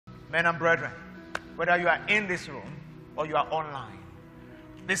Men and brethren, whether you are in this room or you are online,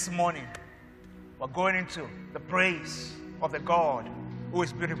 this morning we're going into the praise of the God who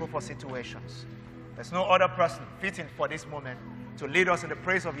is beautiful for situations. There's no other person fitting for this moment to lead us in the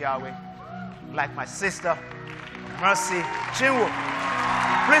praise of Yahweh like my sister, Mercy Chinwo.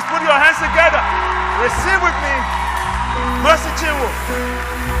 Please put your hands together. Receive with me, Mercy Chinwo.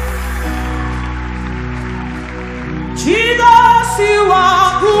 Jesus, you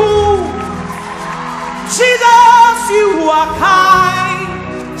are good. Jesus, you are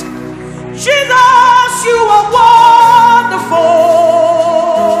kind. Jesus, you are wonderful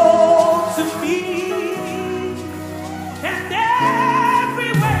to me. And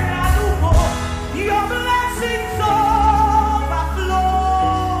everywhere I go, your blessings overflow.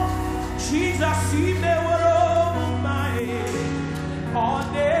 Jesus, you never my head all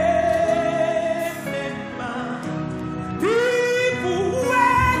day.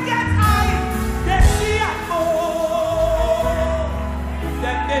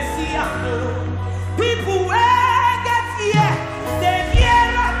 People get here, they hear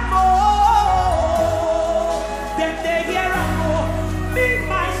and more. Then they hear and more. Me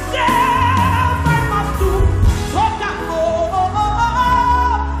myself, I must do talk and more.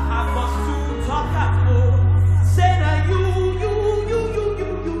 I must do talk and more. Say now you.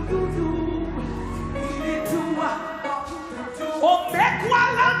 Need to oh make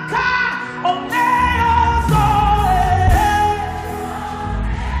walanka, oh neozo.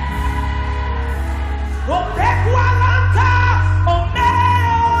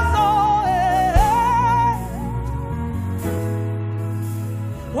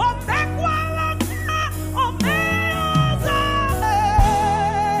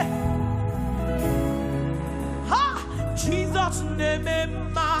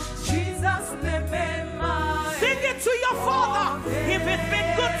 Sing it to your Father if it's been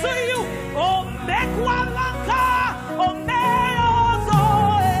good to you. Oh, make walanka, oh, neozo.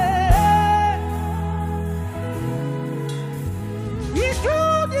 He do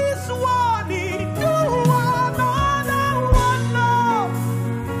this one, he do another one.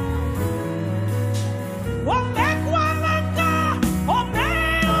 Oh, make walanka, oh,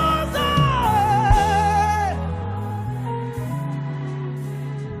 neozo.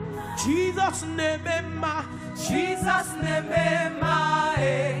 Jesus name ma, Jesus name ma,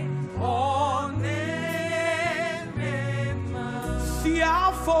 oh name ma. Si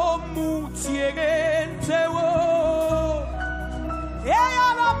afo mutiente wo, ya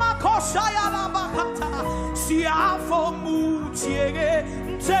la makosha ya la bakata. Si afo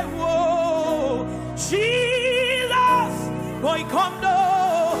mutiente wo, Jesus boy kondo,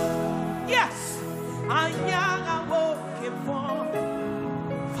 yes, anyanga wo kefon.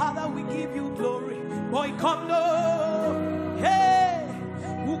 Father, we give you glory. Boy, come no. Hey,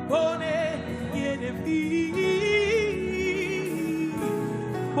 upone yenefi.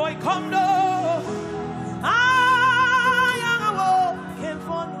 Boy, come no. Ayawo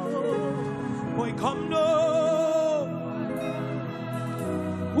kefono. Boy, come no.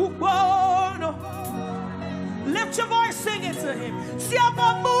 Upono. Lift your voice, sing it to him.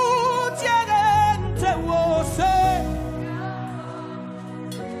 Siapa mutiente wo say.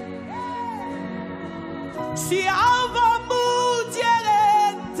 Si alva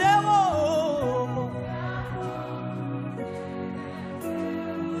mutiente wo,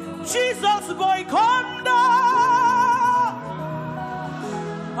 Jesus boy come down.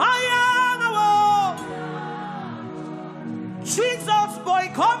 I am a Jesus boy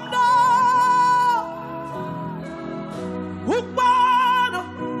come down. Ukbano,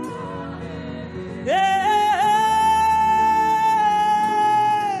 yeah.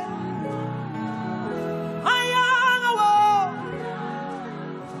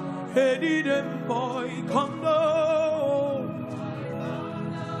 Hey, them boy, come down.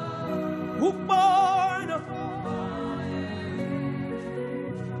 Who born?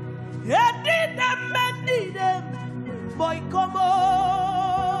 Hey, them, boy, come on.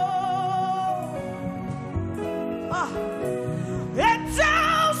 Ah, hey,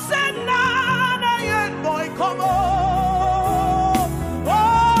 tell Senana, boy, come on. Oh,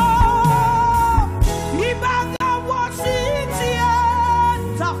 Ibaga was it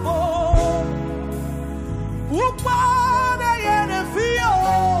for. Upane yenefio,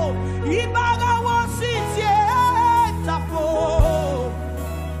 ibaga wasitie tapo.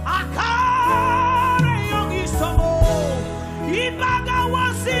 Akare yongi somo, ibaga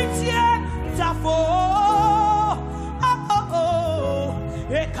wasitie tapo.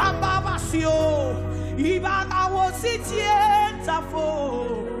 Ekamba basio, ibaga wasitie tapo.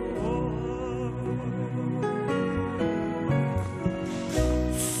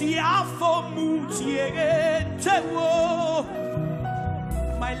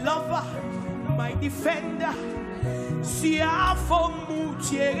 My lover, my defender,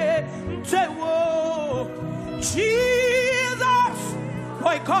 Jesus,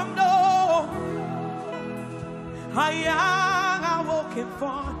 boy, come no. I am walking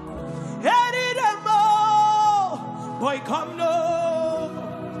for any more. Boy, come no.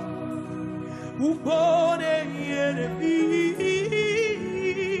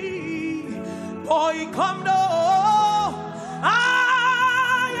 Boy, come no.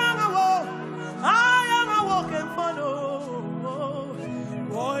 I am walking for no.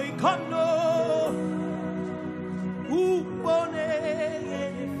 Boy, come no.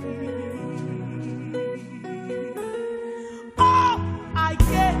 Oh, I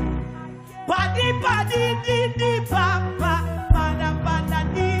get body, di, papa, bada,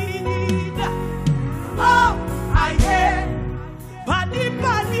 di, da. Oh, I get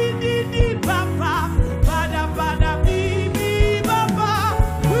body, di, papa, bada, bi, papa.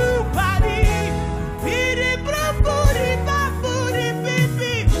 Ooh, body, bidi, budi, budi,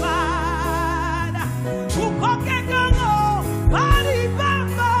 bi, bada. Ooh, koke kongo, body,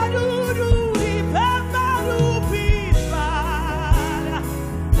 papa, du, di, papa, du, bi, bada.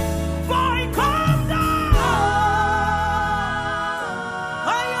 Boy, come down.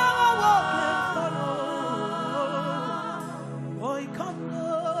 I am a walking follow. Boy, come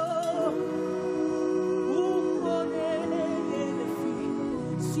down.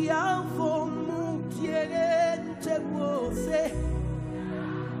 Si avò mutiente você.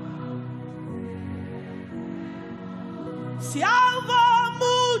 Si avò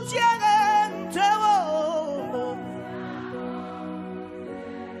mutiente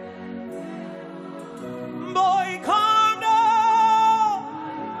boy, come down.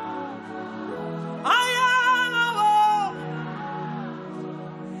 I am a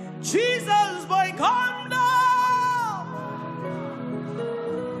Jesus, boy, come down.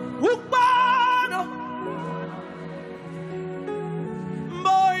 Ukbano.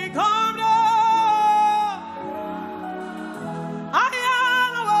 Boy, come down. I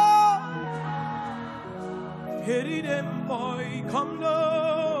am a Heri them, boy, come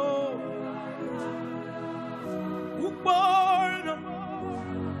down. Ukbano.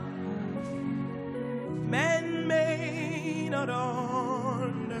 Men may not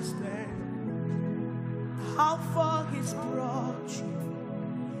understand how far He's brought you.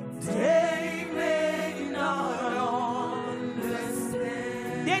 They may not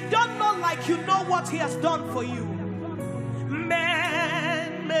understand. They don't know like you know what He has done for you.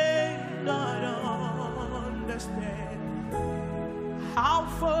 Men may not understand how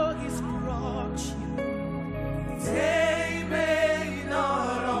far He's brought you. They may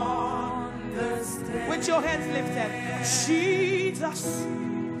not understand. With your hands lifted, Jesus,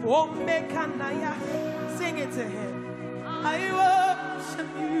 Omega Naya, sing it to Him. I worship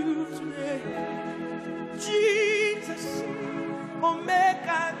you today, Jesus,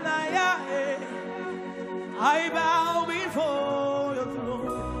 Omega Naya. I bow before your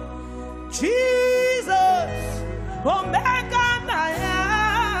throne, Jesus, Omega Naya.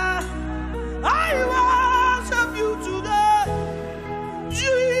 I worship you today,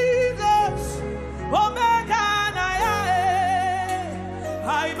 Jesus, Omega Naya.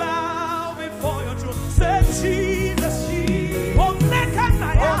 I bow before your throne, say Jesus, Omega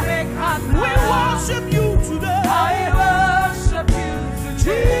Naya. We worship you today. I worship you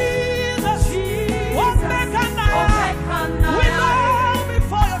today, Jesus, Omega Naya. We bow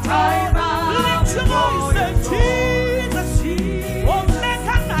before your throne. Lift your voice, say Jesus,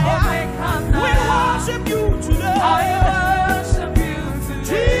 Omega Naya. We worship you today. I worship you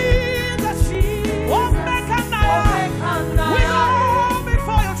today, Jesus, Omega Naya. We bow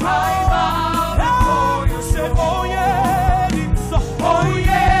before your throne.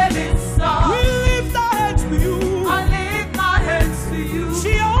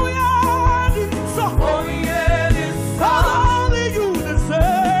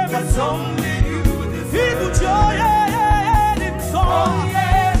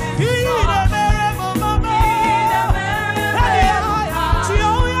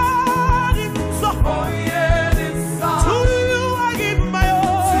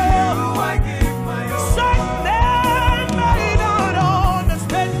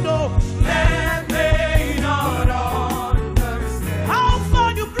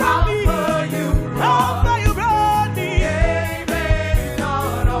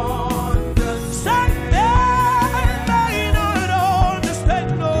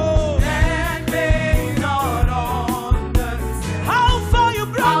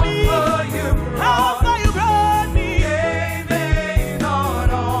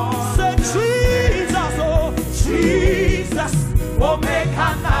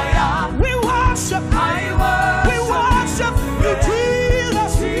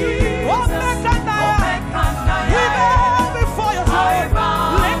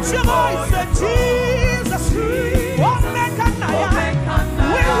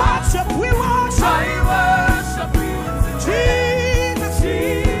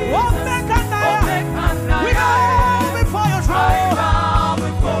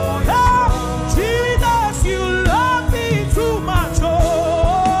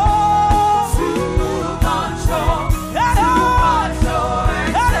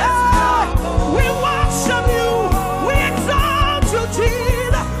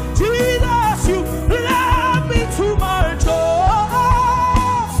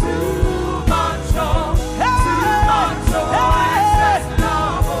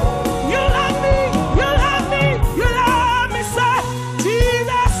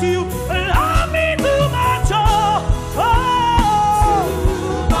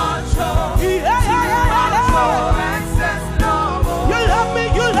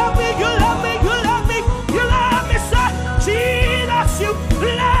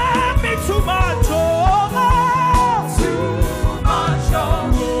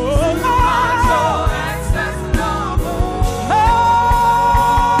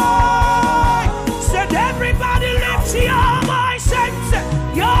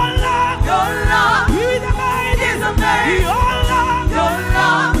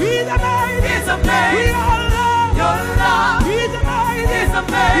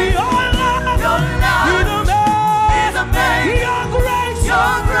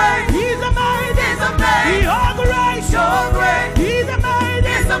 great. He's amazing. He's amazing. Your grace. Your grace. He's amazing.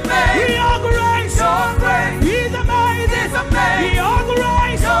 He's amazing. Your grace. Your grace. He's amazing. He's amazing. Your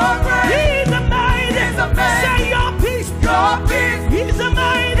grace. Your grace. He's amazing. He's amazing. Say your peace. Your peace. He's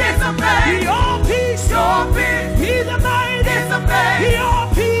amazing. He's amazing. Your peace. Your peace. He's amazing. He's amazing. Your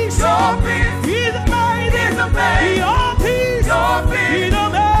peace. Your peace. He's amazing. He's amazing. Your peace. Your peace. He's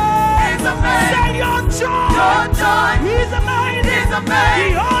amazing. He's amazing. Say your joy. Your joy. He's amazing. He's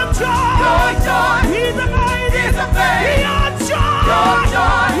amazing. Your joy. Your joy. He's amazing. He's amazing. Your joy. Your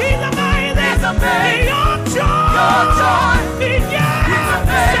joy. He's amazing. He's amazing. Your joy. Your joy. Yeah. He's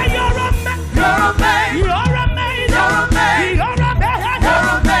amazing. Say you're amazing. You're amazing. You're amazing. You're amazing. You're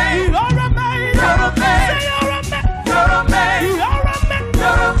amazing. You're amazing. You're amazing. You're amazing. Say you're amazing. You're amazing. You're amazing.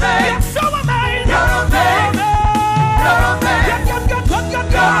 You're amazing. You're so amazing. You're amazing. You're amazing.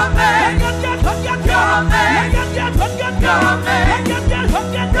 You're amazing.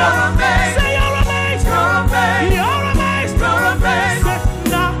 You're amazing. Say you're amazing. You're amazing. You're amazing. You're amazing. Say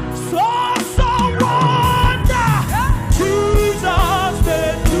now, so wonder. Jesus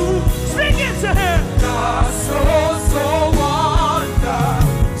did do. Sing it to him. So wonder.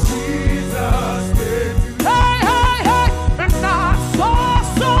 Jesus did. Hey, hey, hey. Now, so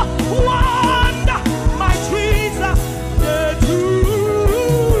wonder. My Jesus did do.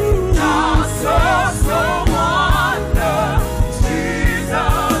 So wonder.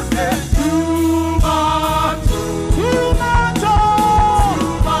 Jesus did too much. Too much, oh.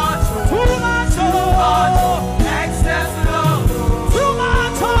 Too much. Too much, oh. Excess love. Too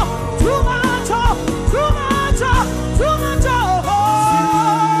much, oh. Too much, oh. Too much, oh. Too much, oh.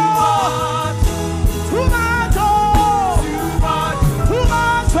 Too much, oh. Too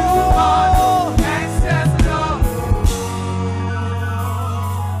much, oh. Excess love.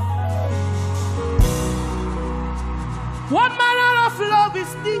 What manner of love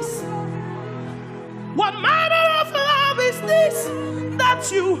is this? What manner of love is this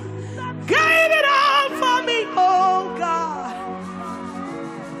that you gave it all for me, oh God?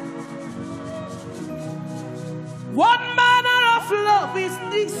 What manner of love is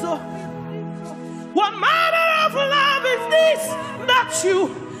this? Oh, what manner of love is this that you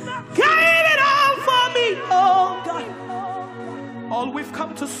gave it all for me, oh God? All we've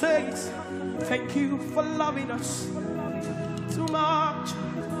come to say is thank you for loving us too much,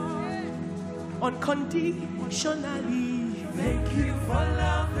 unconditionally. Thank you for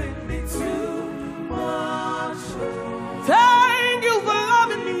loving me too much. Thank you for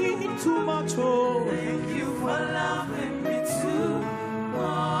loving me too much, oh. Thank you for loving me too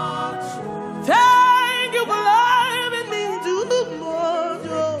much. Thank you for loving me too much,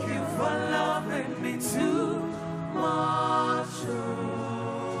 oh. Thank you for loving me too much.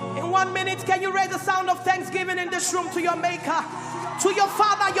 In 1 minute, can you raise the sound of thanksgiving in this room to your maker, to your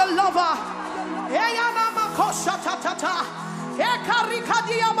father, your lover?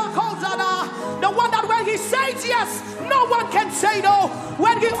 The one that when he says yes, no one can say no.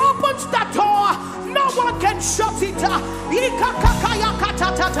 When he opens the door, no one can shut it.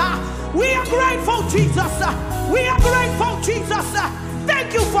 We are grateful, Jesus. We are grateful, Jesus.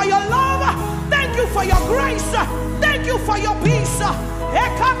 Thank you for your love. Thank you for your grace. Thank you for your peace.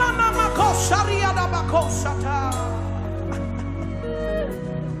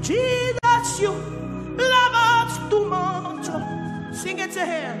 Jesus, you love us too much. Sing it to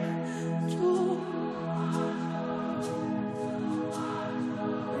him.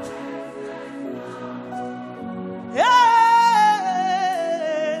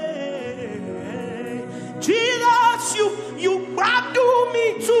 Hey, Jesus, you do me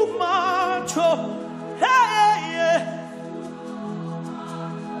too much. Hey.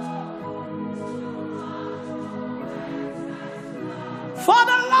 For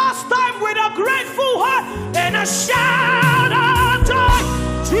the last time with a grateful heart and a shout of joy,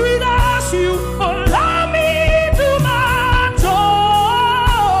 Jesus, you love me too much, oh.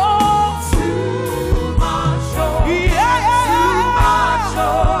 Too much, oh. Yeah. Too much,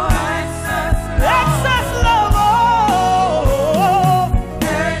 oh. Excess love, oh.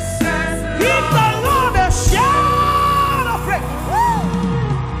 Excess love. Give the Lord a shout of praise.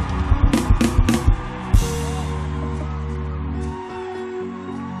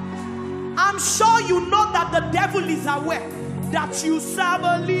 I'm sure you know that the devil is aware that you serve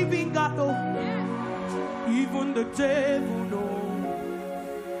a living God. Oh. Even the devil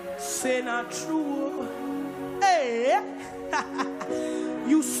knows. Say not true. Hey.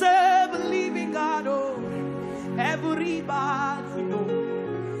 You serve a living God. Oh. Everybody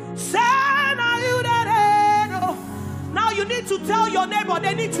knows. Say now you that know. Now you need to tell your neighbor,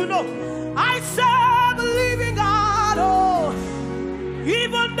 they need to know. I serve a living God. Oh.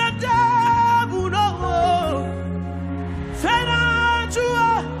 even the devil knows. Say not true,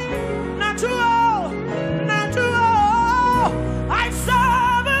 not true, not true. I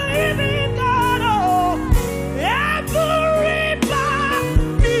serve a living God. Oh, everybody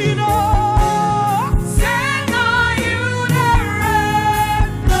knows. Say now you never.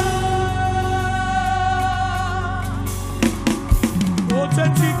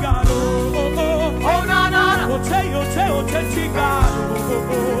 Authentic God. Oh, na na. Authentic God.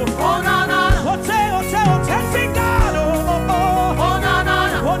 Oh, na na. Authentic God. Oh, na na.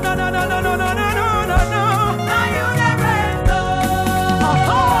 Oh, na na na na na na na na. Now you never know.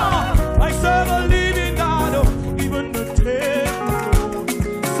 I serve a living God. Oh, even the devil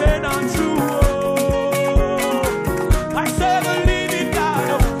say not true. Oh, I serve a living God.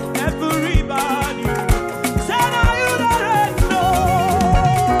 Oh, everybody say now you never know.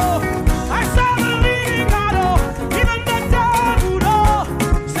 I serve a living God. Oh, even the devil know.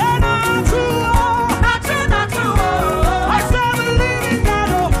 Say not true. Oh, not true, not true. Oh, I serve a living God.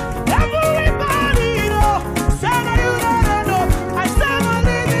 Oh, everybody know. Say now you never know. I serve a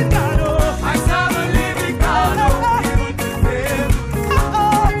living God. Oh, I serve a living God. Oh, even the devil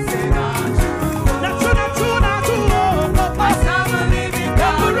say not true. Not true, not true, not true. Oh, I serve a living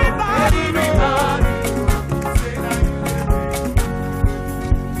God. Everybody say not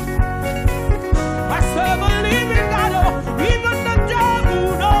I serve a living God. Oh, even the devil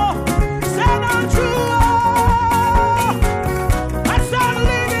know. Say not true. Oh, I serve a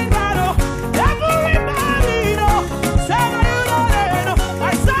living God. Oh, everybody know. Say now you know.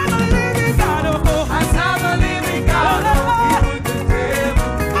 I serve a living God. Oh, I serve a living God. Oh, even the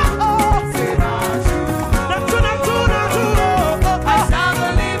devil say not true. Not true, not true, not true. Oh, I serve a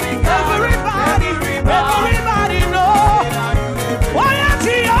living God. Everybody know. Why are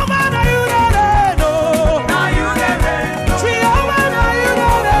Jehovah now you know? Now you never know. Jehovah now you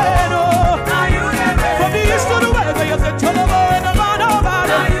know. Now you never know. From the east to the west, you said to the boy and the man over there.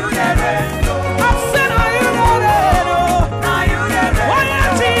 Now you never know. I said now you know. Now you never know. Why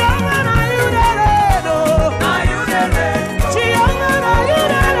are Jehovah now you know? Now you never know. Jehovah now you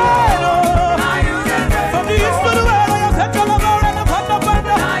know. Now you never know. From the east to the west, you said to the boy and the panda.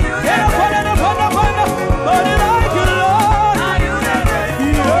 Now you never know. But it like you, Lord. Now you never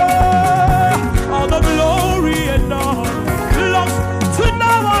know. Yeah. All the glory and all belongs to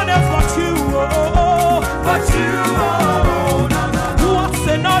no one else but you. But you. What's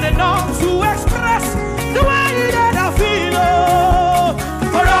not enough to express the way that I feel?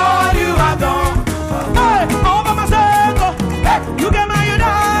 For all you have done. Hey, all by myself. Hey, you get my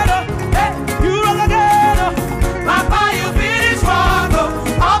united. Hey, you rose again. Papa, you finished work.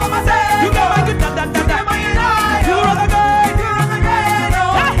 All by myself. You get my united. You rose again. You rose again.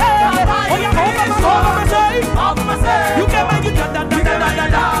 Hey, hey. Oh, yeah, all by myself. You get my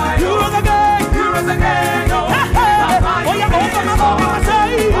united. You rose again. You rose again. Hey, hey. Oh, yeah, all by myself.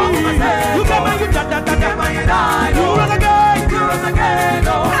 You get my united. You rose again. You rose again.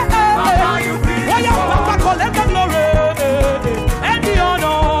 Hey, hey. Oh, yeah, Papa, collect the glory and the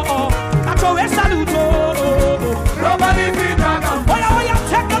honor. I throw a salute. Nobody can drag on. Oh, yeah,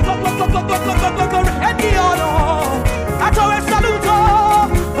 take the glory and the honor. I throw a salute. Oh,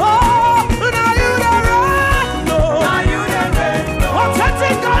 now you never know. Now you never know.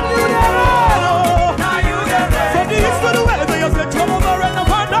 Authentic God, you never know. Now you never know. From the east to the west, you said to over and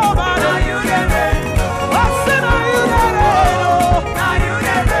over and over. Now you never know. I said now you never know. Now you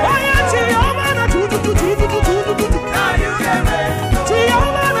never know. Why are Jehovah not true? Now you never know.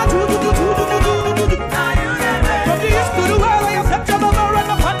 Jehovah not true. Now you never know. From the east to the west, you said to over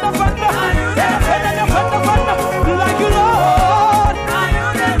and over and over. Now you never know. Like you, Lord. Now you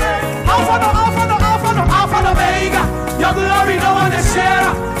never know. Alpha and Omega. Your glory, no one is share.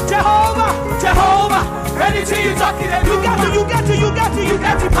 Jehovah, anything you talk, you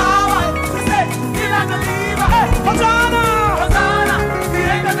got the power. To say, still I believe. Hey, Hosanna, the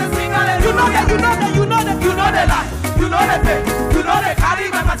end of the singer. You know the lie. You know the pain. You know the carry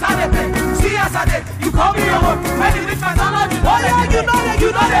my maternity. See us a day. You call me your own. When you reach my son, you know the lie.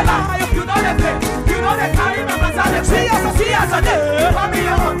 You know the pain. You know the carry my maternity. See us a day. You call me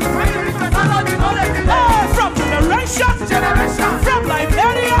your own. When you reach my son, you know the lie. From generation to generation. From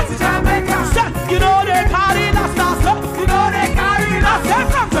Liberia to Jamaica. You know they carry the stars. You know they carry the stars.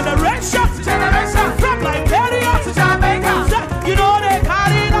 From generation to generation. From Liberia to Jamaica. You know they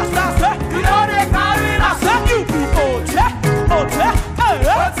carry the stars. You know they carry the stars. You people, say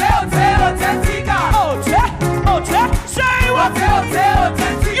what?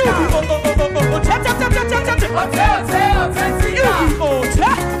 You people,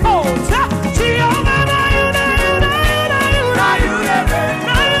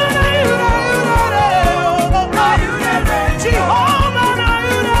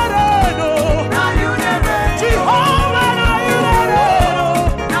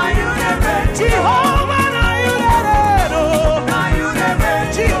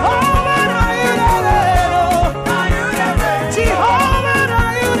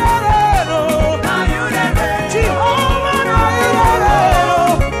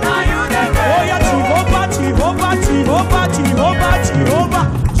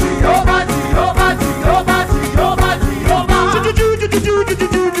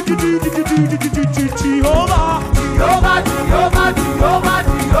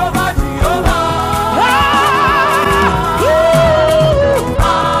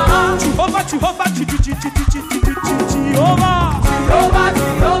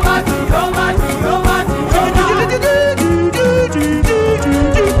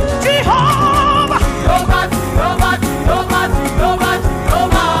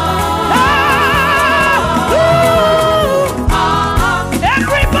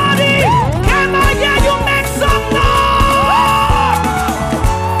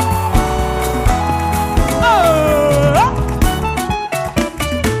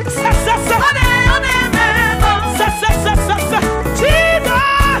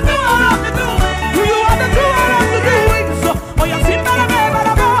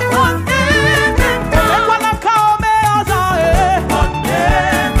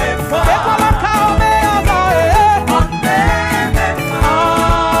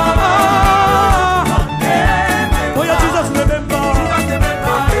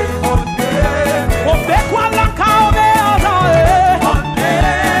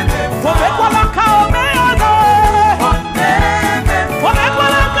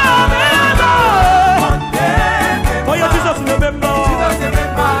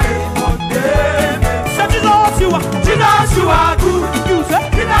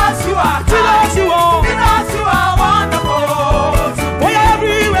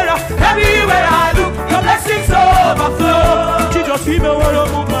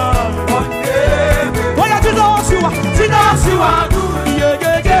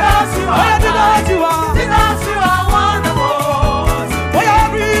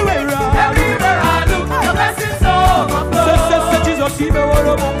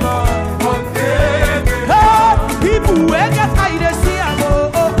 People who get high, they see I'm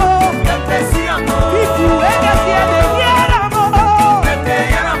people who get here, they hear I'm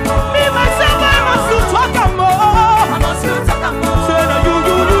me myself, I must to talk more. Say no, you.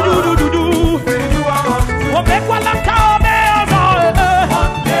 Oh, make one like cow,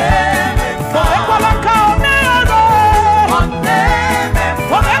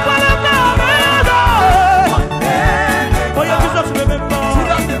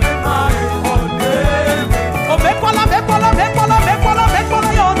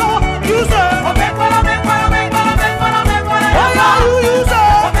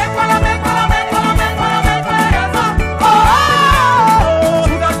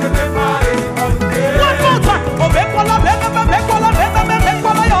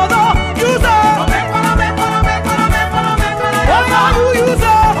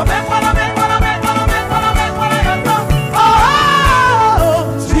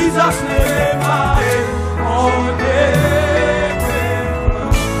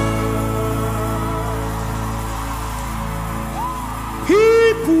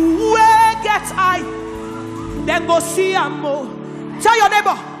 then go see him. Tell your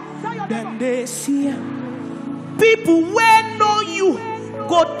neighbor. Then they see him. People when know you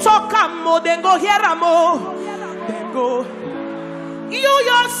go talk him, then go hear him. Then go. You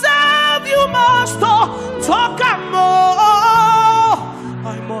yourself, you must talk him.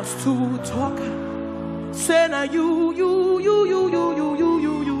 I must to talk. Say now you.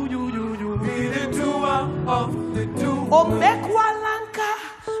 Be the doer of the do. O make walanka,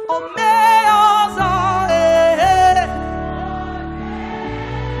 o me oza.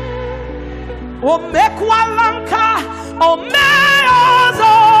 O mekwalanka, o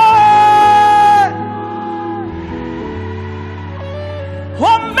meozo. O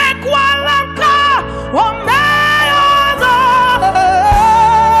mekwalanka, o meozo.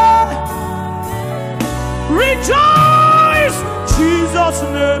 Rejoice, Jesus'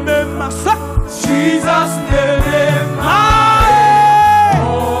 name, Master. Jesus' name,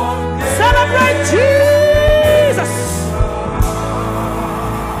 celebrate Jesus.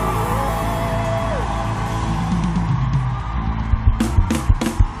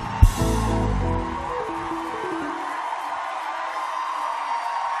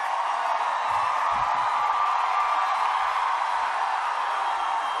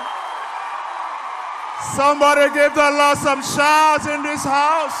 Somebody give the Lord some shouts in this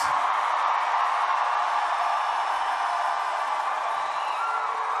house.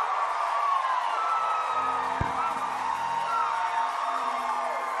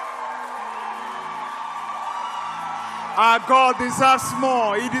 Our God deserves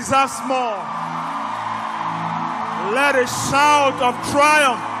more. He deserves more. Let a shout of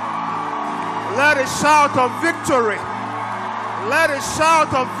triumph. Let a shout of victory. Let a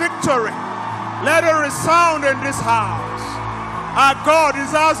shout of victory. Let it resound in this house. Our God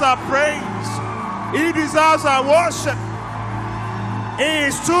deserves our praise. He deserves our worship. He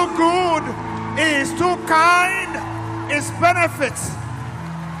is too good. He is too kind. His benefits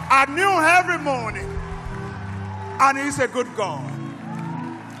are new every morning. And He's a good God.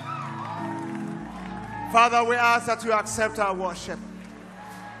 Father, we ask that you accept our worship.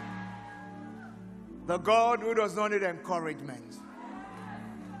 The God who does not need encouragement.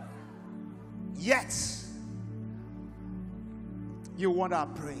 Yet, you want our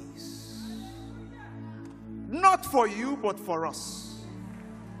praise. Not for you, but for us.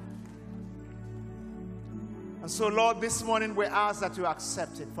 And so, Lord, this morning we ask that you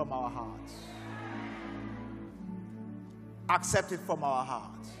accept it from our hearts. Accept it from our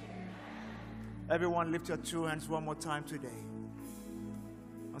hearts. Everyone lift your two hands one more time today.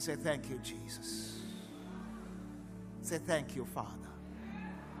 And say, thank you, Jesus. Say, thank you, Father.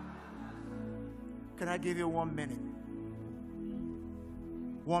 Can I give you 1 minute?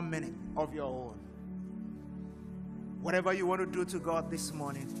 1 minute of your own. Whatever you want to do to God this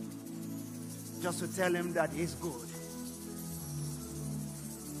morning, just to tell Him that He's good.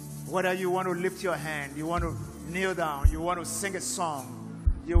 Whether you want to lift your hand, you want to kneel down, you want to sing a song,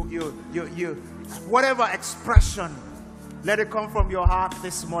 whatever expression, let it come from your heart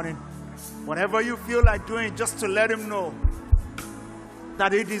this morning. Whatever you feel like doing, just to let Him know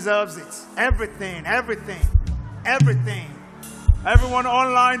that He deserves it. Everything. Everyone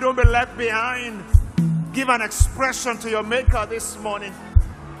online, don't be left behind. Give an expression to your Maker this morning.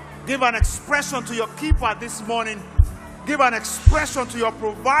 Give an expression to your keeper this morning. Give an expression to your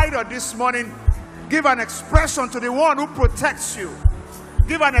provider this morning. Give an expression to the one who protects you.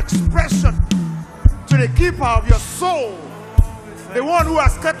 Give an expression to the keeper of your soul. The one who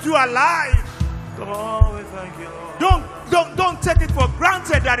has kept you alive. Don't Don't take it for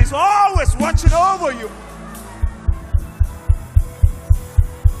granted that He's always watching over you.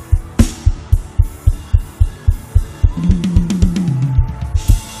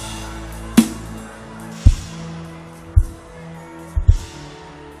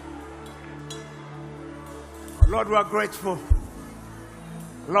 Lord, we are grateful.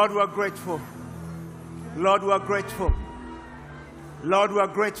 Lord, we are grateful. Lord, we are grateful. Lord, we are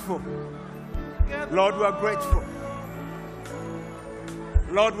grateful. Lord, we are grateful.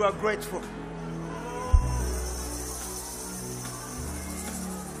 Lord, we are grateful.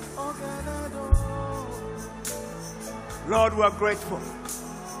 Lord, we are grateful.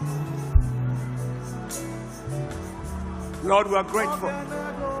 Lord, we are grateful.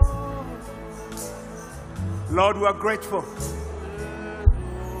 Lord, we are grateful.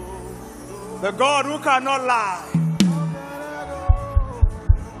 The God who cannot lie.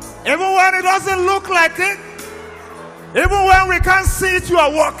 Even when it doesn't look like it, even when we can't see it, you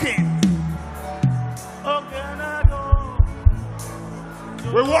are working.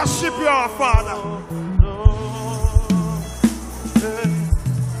 We worship you, our Father.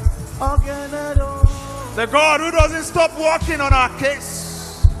 The God who doesn't stop working on our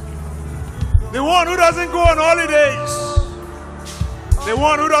case. The one who doesn't go on holidays. The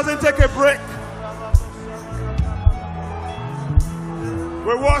one who doesn't take a break.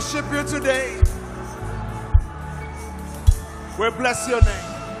 We worship you today. We bless your name.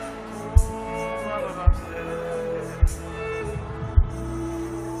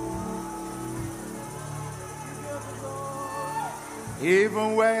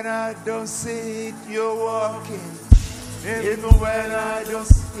 Even when I don't see it, you're walking. Even when I don't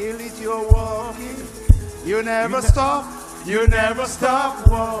feel it, you're walking. You never stop. You never stop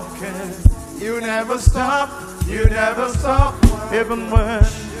walking. You never stop. You never stop walking. Even when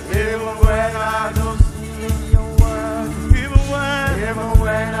I don't see it, you're working. Even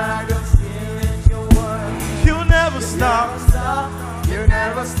when I don't feel it, you're working. You never stop. You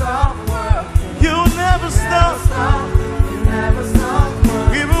never stop working. You never stop. You never stop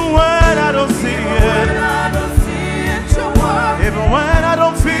working. Even when I don't see it. Even when I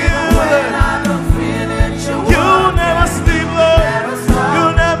don't feel it, you never sleep, Lord. You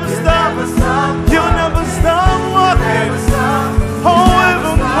never stop. You never stop walking. Oh,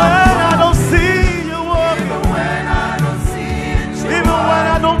 even when I don't see you walking. Even when I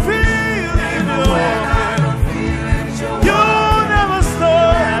don't feel it, you never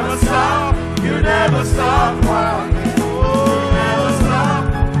stop. You never stop walking. You never stop.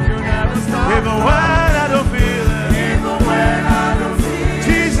 Even when I don't feel it.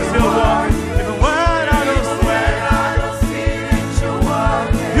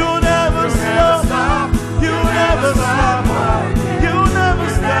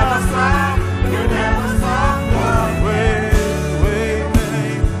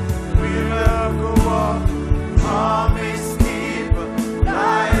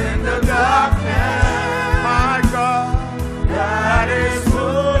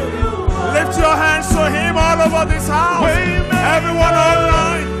 Over this house, everyone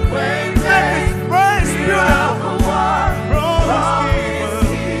online, make His praise beautiful.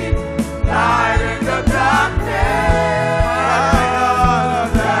 Light in the darkness,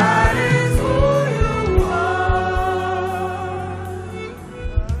 that is who you are.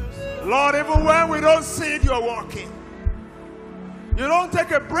 Lord, even when we don't see it, you're working. You don't take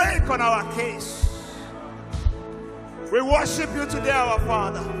a break on our case. We worship you today, our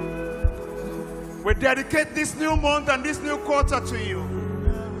Father. We dedicate this new month and this new quarter to you.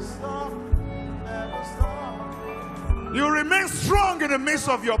 You remain strong in the midst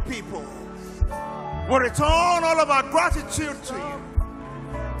of your people. We return all of our gratitude to you.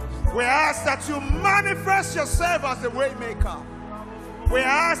 We ask that you manifest yourself as the way maker. We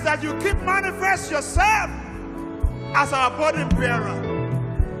ask that you keep manifest yourself as our burden bearer.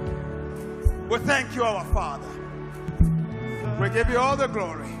 We thank you, our Father. We give you all the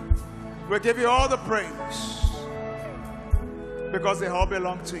glory. We give you all the praise because they all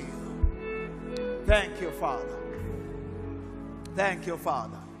belong to you. Thank you, Father. Thank you,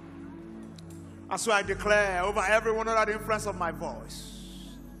 Father. And so I declare over everyone under the influence of my voice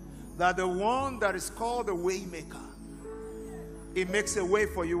that the one that is called the way maker, He makes a way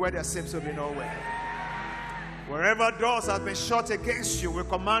for you where there seems to be no way. Wherever doors have been shut against you, we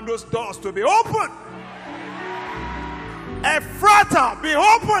command those doors to be open. Ephrata, be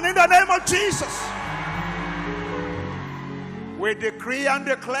open in the name of Jesus. We decree and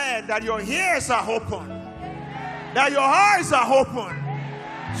declare that your ears are open, that your eyes are open.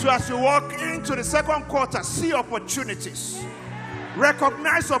 So as you walk into the second quarter, see opportunities,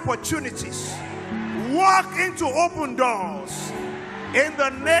 recognize opportunities, walk into open doors. In the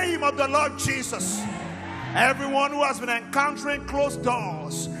name of the Lord Jesus. Everyone who has been encountering closed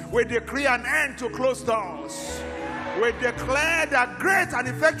doors, we decree an end to closed doors. We declare that great and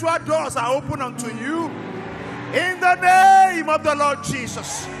effectual doors are open unto you. In the name of the Lord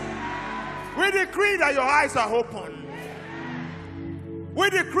Jesus. We decree that your eyes are open. We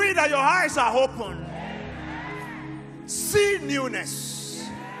decree that your eyes are open. See newness.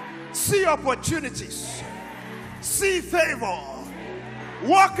 See opportunities. See favor.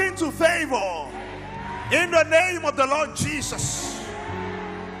 Walk into favor. In the name of the Lord Jesus.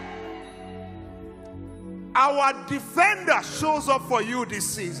 Our defender shows up for you this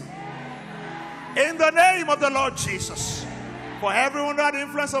season. In the name of the Lord Jesus. For everyone under the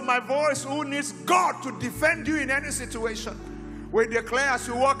influence of my voice who needs God to defend you in any situation, we declare as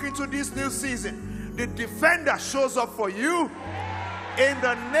you walk into this new season, the defender shows up for you. In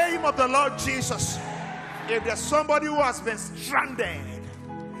the name of the Lord Jesus. If there's somebody who has been stranded,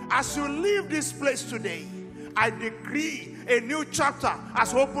 as you leave this place today, I decree a new chapter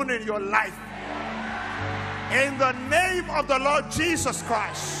has opened in your life. In the name of the Lord Jesus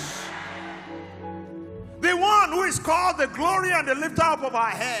Christ. The one who is called the glory and the lifter up of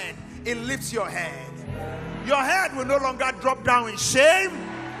our head, it lifts your head. Your head will no longer drop down in shame.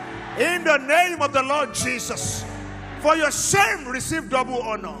 In the name of the Lord Jesus. For your shame, receive double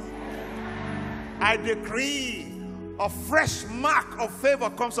honor. I decree a fresh mark of favor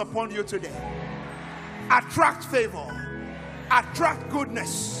comes upon you today. Attract favor. Attract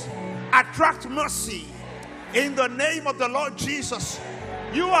goodness. Attract mercy. In the name of the Lord Jesus.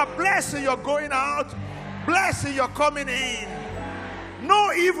 You are blessed in your going out. Blessed in your coming in.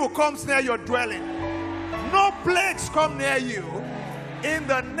 No evil comes near your dwelling. No plagues come near you. In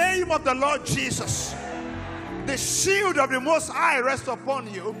the name of the Lord Jesus. The shield of the Most High rests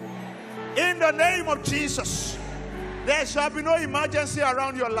upon you. In the name of Jesus. There shall be no emergency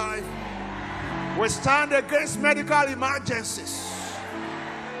around your life. We stand against medical emergencies.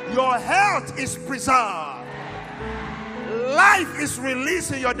 Your health is preserved. Life is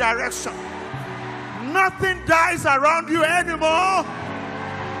released in your direction. Nothing dies around you anymore.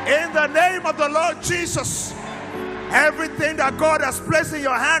 In the name of the Lord Jesus. Everything that God has placed in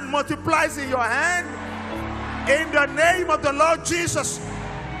your hand multiplies in your hand. In the name of the Lord Jesus.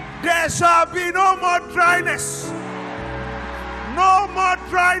 There shall be no more dryness. No more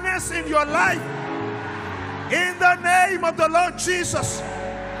dryness in your life. In the name of the Lord Jesus.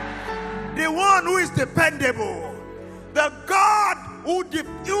 The one who is dependable. The God who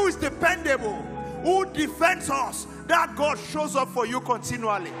is dependable. Who defends us. That God shows up for you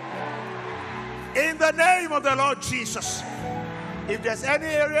continually. In the name of the Lord Jesus. If there's any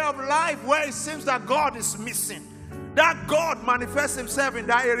area of life where it seems that God is missing, that God manifests himself in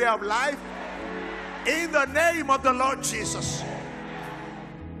that area of life. In the name of the Lord Jesus.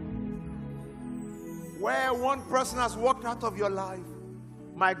 Where one person has walked out of your life,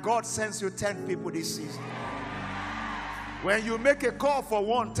 my God sends you 10 people this season. When you make a call for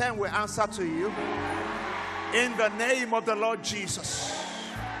 1, 10 will answer to you. In the name of the Lord Jesus.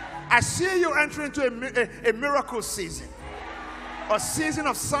 I see you entering into a miracle season. A season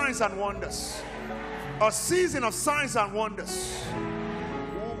of signs and wonders. A season of signs and wonders.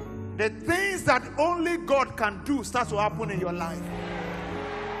 The things that only God can do start to happen in your life.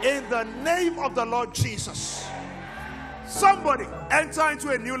 In the name of the Lord Jesus. Somebody enter into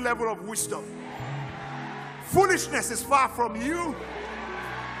a new level of wisdom. Foolishness is far from you.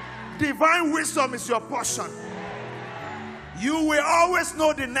 Divine wisdom is your portion. You will always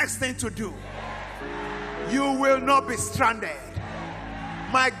know the next thing to do. You will not be stranded.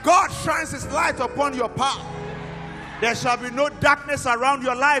 My God shines his light upon your path. There shall be no darkness around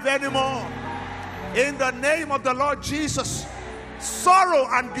your life anymore. In the name of the Lord Jesus. Sorrow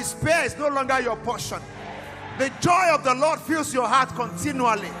and despair is no longer your portion. The joy of the Lord fills your heart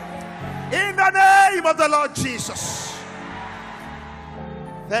continually. In the name of the Lord Jesus.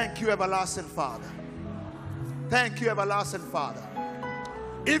 Thank you, everlasting Father. Thank you, everlasting Father.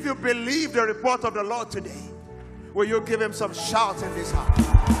 If you believe the report of the Lord today, will you give him some shout in this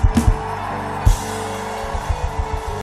house?